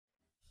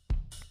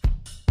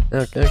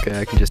Okay,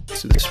 I can just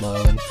see the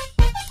smiling.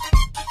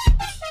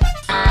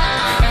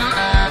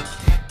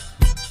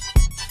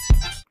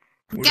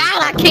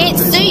 God, I can't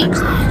see!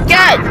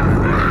 God!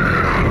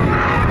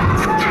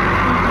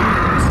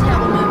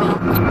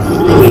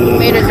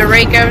 Made a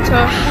Drake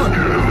avatar.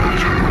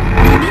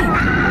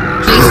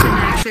 Jason,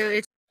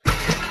 actually.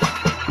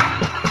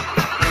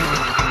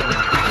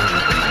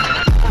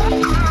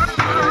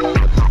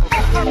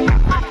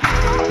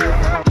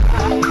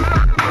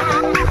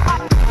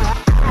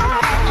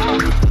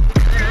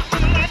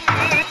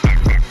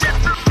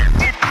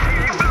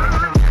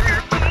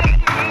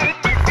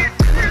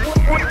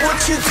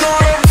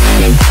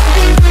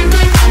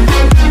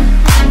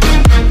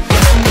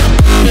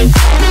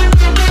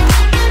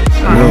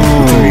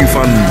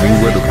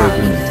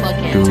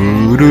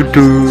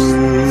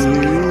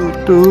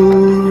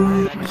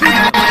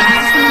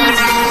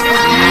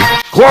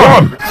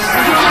 Club!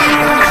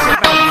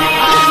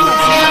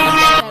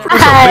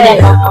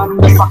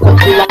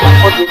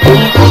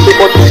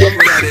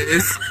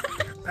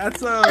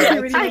 That's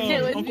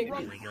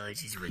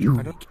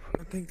You've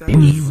been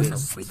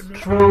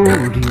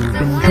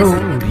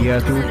told,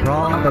 yes, you've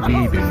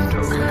probably been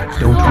told.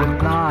 Don't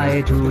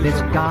reply to this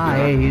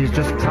guy, he's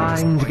just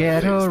trying to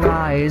get a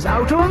rise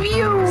out of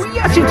you.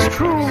 Yes, it's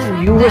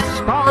true, you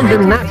respond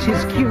and that's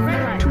his cue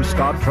to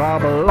start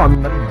trouble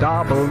on the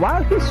double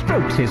while he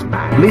strokes his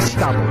manly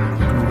stubble.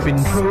 You've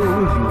been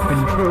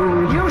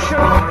told, you should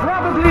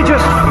probably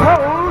just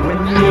fold when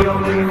the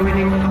only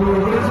winning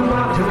move is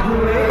not to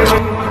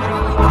play.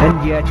 And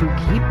yet you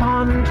keep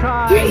on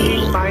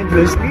trying,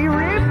 mindlessly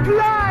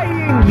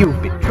replying.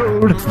 You've been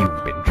told,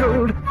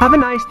 have a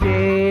nice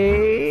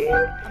day.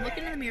 I'm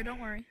looking in the mirror, don't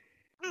worry.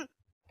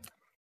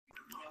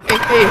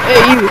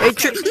 Hey,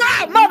 Trips.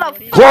 No, mother!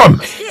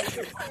 Club!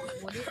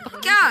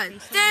 God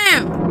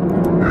damn!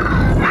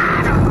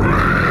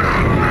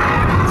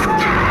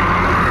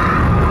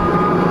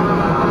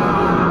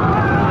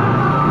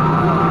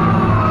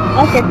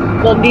 Okay,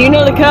 well, do you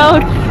know the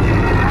code?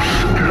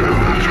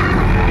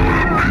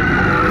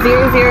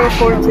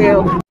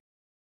 0042.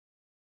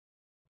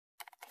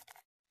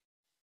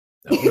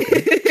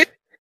 Okay.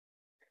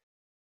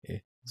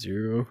 Okay.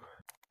 0.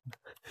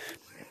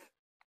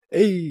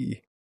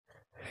 Hey!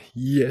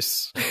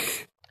 Yes!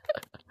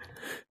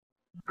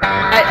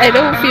 I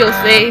don't feel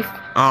safe.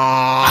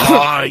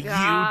 Ah, you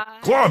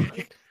club!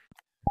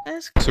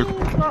 That's cool.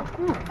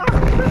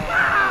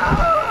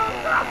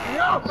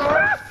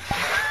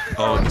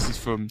 Oh, this is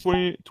from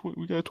 20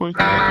 we got 20.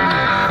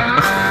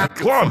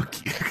 Club!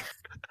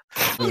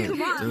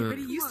 Come on,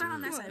 ready? You start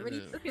on that side.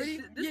 Ready? Ready?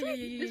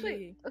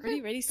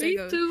 Yeah. Ready, say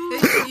go.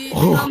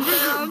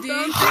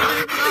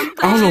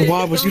 I don't know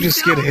why, but you just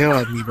scared the hell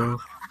out of me, bro.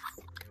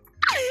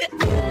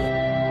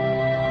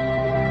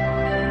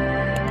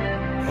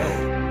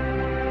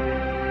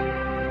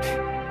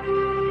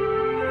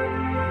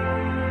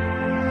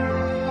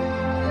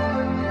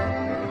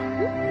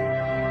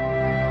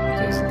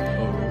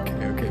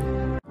 Okay.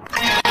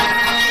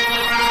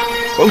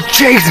 Oh,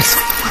 Jesus!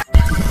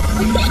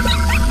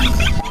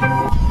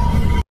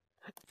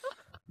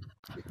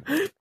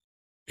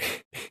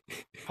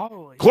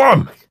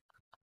 Club!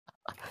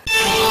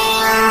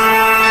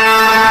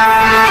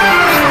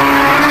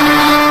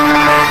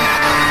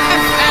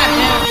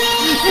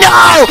 No!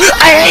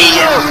 I hate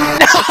you!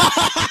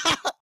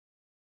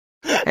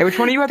 No! Hey, which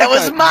one are you at? That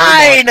was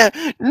mine!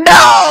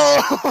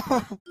 No!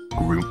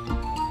 Group.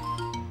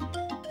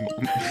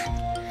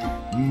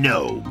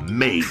 No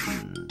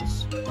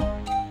maidens.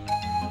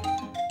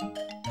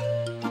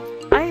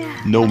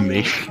 No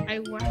me.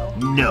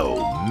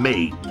 No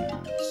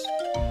maidens.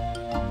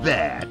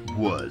 That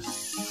was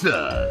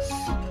sus.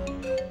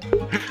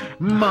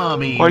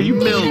 Mommy, Are you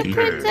milk me?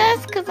 her.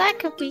 Princess, cause I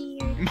could be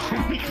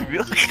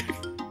your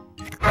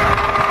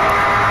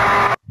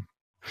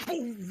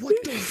What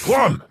the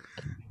club?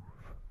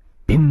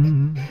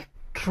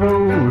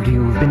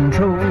 You've been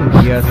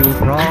told, yes, you've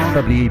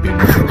probably been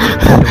told.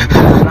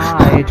 Don't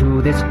reply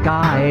to this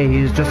guy,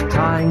 he's just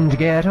trying to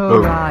get a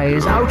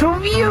rise out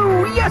of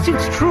you. Yes,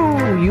 it's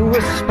true, you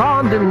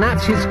respond and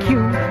that's his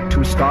cue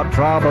to start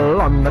trouble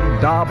on the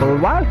double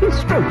while he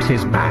strokes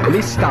his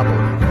manly stubble.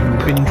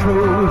 You've been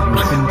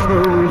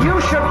told, you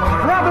should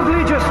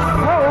probably just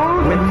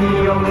fold when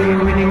the only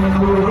winning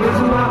move is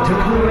not to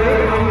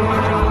play.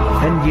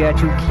 And yet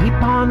you keep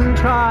on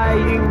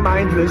trying,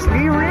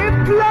 mindlessly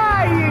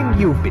replying.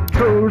 You've been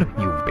told,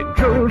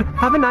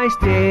 have a nice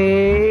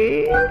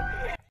day.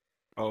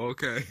 Oh,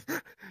 okay.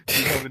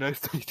 You have a nice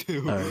day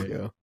too. There you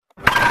go.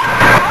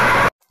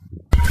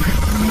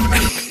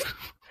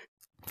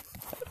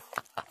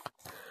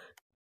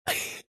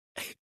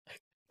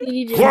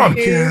 Club!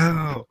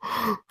 Yeah.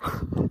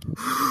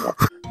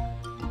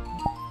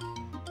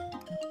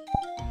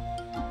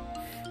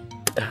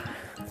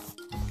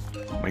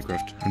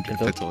 Minecraft.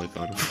 That's all I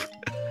thought of.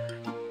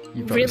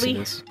 You've probably seen Really?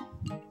 this.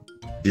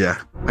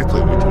 Yeah, I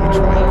play way too much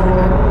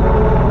Minecraft.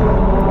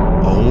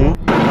 Oh.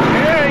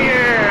 Hell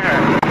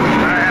yeah! I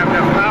have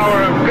the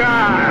power of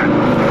God!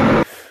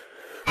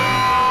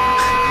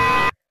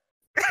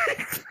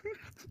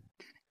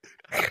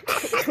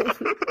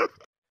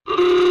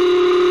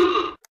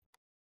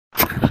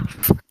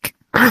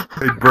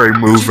 Big brain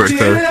move right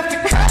there.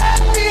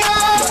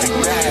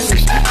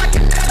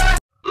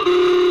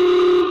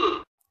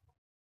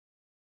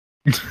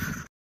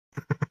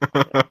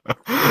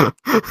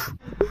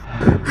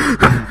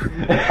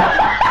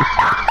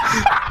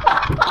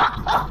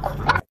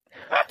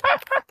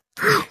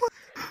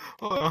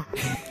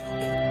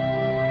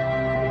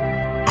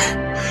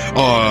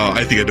 Oh,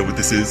 I think I know what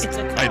this is.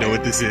 I know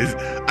what this is.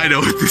 I know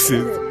what this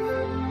is.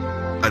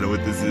 I know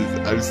what this is.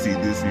 I've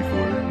seen this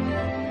before.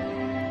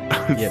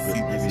 Yeah, but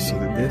have you seen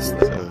this?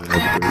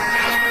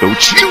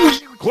 Don't you,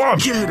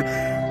 kid?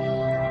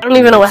 I don't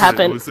even know what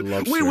happened.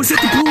 Wait, was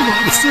that the blue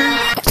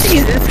lobster?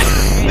 Jesus.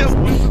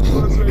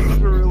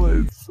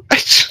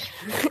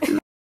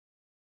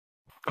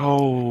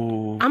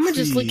 Oh, I'ma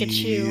just look at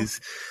you.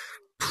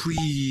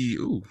 Please.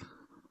 Ooh.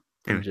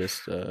 And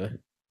just,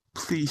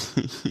 Please.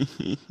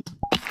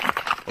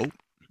 Oh.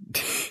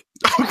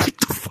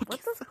 What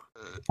the?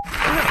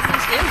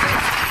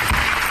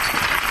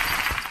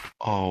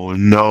 Oh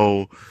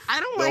no. I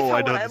don't No, like how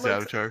I know when this look,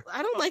 avatar.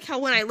 I don't like how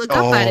when I look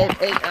up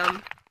at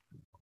it,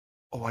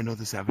 Oh, I know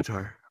this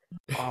avatar.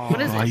 Oh,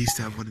 What is it? I used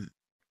to have one.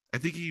 I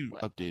think he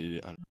updated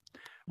it on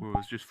where it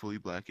was just fully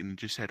black and it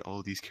just had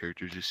all these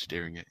characters just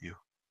staring at you.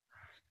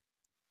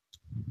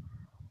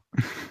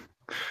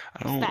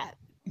 I don't. that?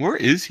 Where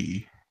is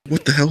he?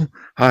 What the hell?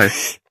 Hi.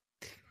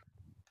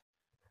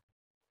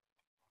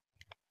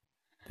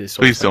 this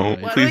Please whole don't.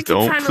 time, Why do I Please keep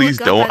don't. trying to Please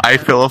look up don't. at I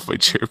them? fell off my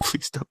chair.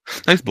 Please don't.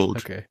 Nice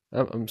bulge. Okay,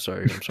 I'm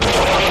sorry. I'm sorry.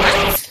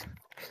 What?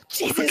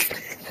 Jesus.